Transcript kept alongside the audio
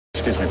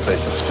Excuse me, please.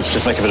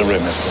 Just make a bit of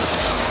room,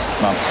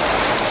 Mum.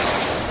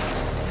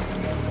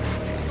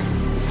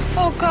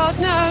 Oh, God,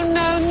 no.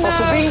 Off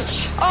the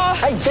beach. Oh.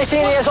 Hey, this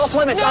area's off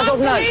limits as of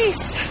now.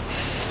 Police.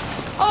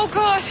 Oh,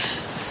 God.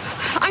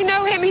 I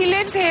know him. He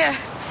lives here.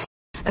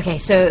 Okay,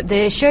 so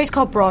the show is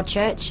called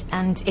Broadchurch,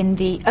 and in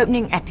the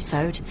opening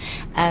episode,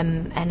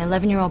 an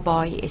 11-year-old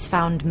boy is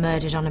found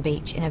murdered on a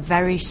beach in a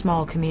very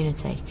small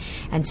community.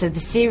 And so the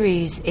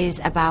series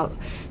is about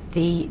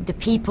the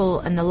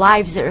people and the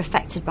lives that are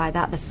affected by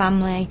that, the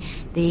family,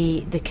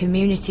 the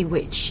community,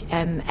 which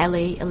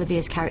Ellie,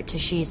 Olivia's character,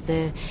 she's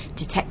the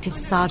detective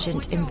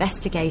sergeant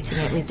investigating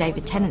it with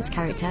David Tennant's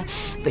character,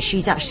 but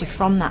she's actually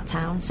from that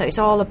town. So it's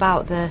all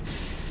about the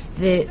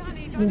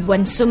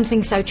when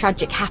something so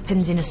tragic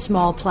happens in a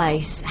small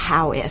place,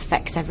 how it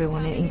affects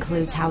everyone. It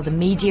includes how the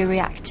media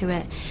react to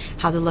it,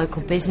 how the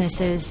local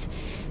businesses,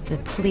 the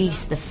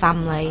police, the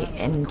family,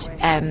 and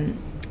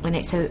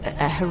it's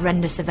a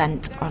horrendous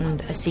event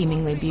on a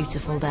seemingly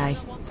beautiful day.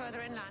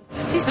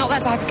 He's not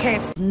that type of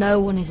kid. No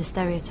one is a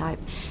stereotype.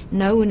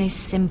 No one is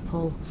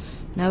simple.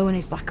 No one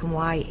is black and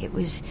white. It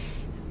was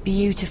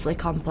beautifully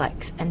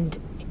complex and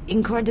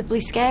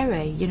incredibly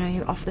scary. You know,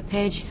 you're off the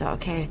page, you thought,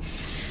 okay,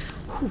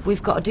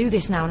 we've got to do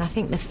this now, and I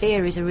think the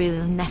fear is a really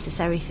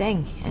necessary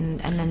thing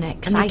and an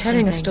exciting thing. And you're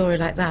telling a story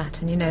like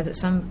that, and you know that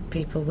some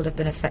people will have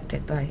been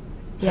affected by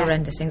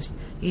horrendous things.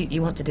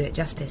 You want to do it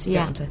justice, you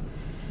don't want to...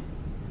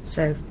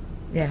 So,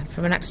 yeah,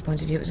 from an actor's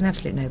point of view, it was an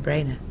absolute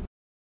no-brainer.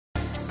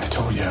 I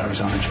told you I was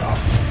on a job.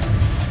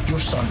 Your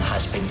son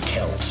has been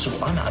killed, so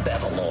I'm at a bit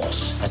of a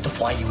loss as to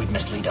why you would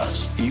mislead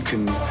us. You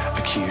can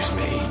accuse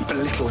me,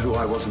 belittle who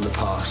I was in the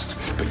past,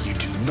 but you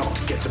do not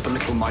get to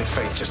belittle my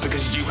faith just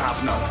because you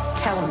have none.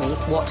 Tell me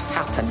what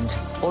happened,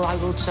 or I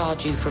will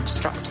charge you for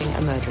obstructing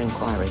a murder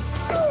inquiry.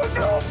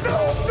 No.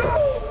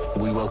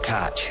 We will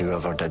catch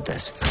whoever did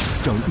this.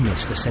 Don't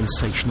miss the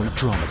sensational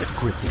drama that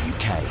gripped the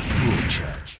UK. Broadchurch.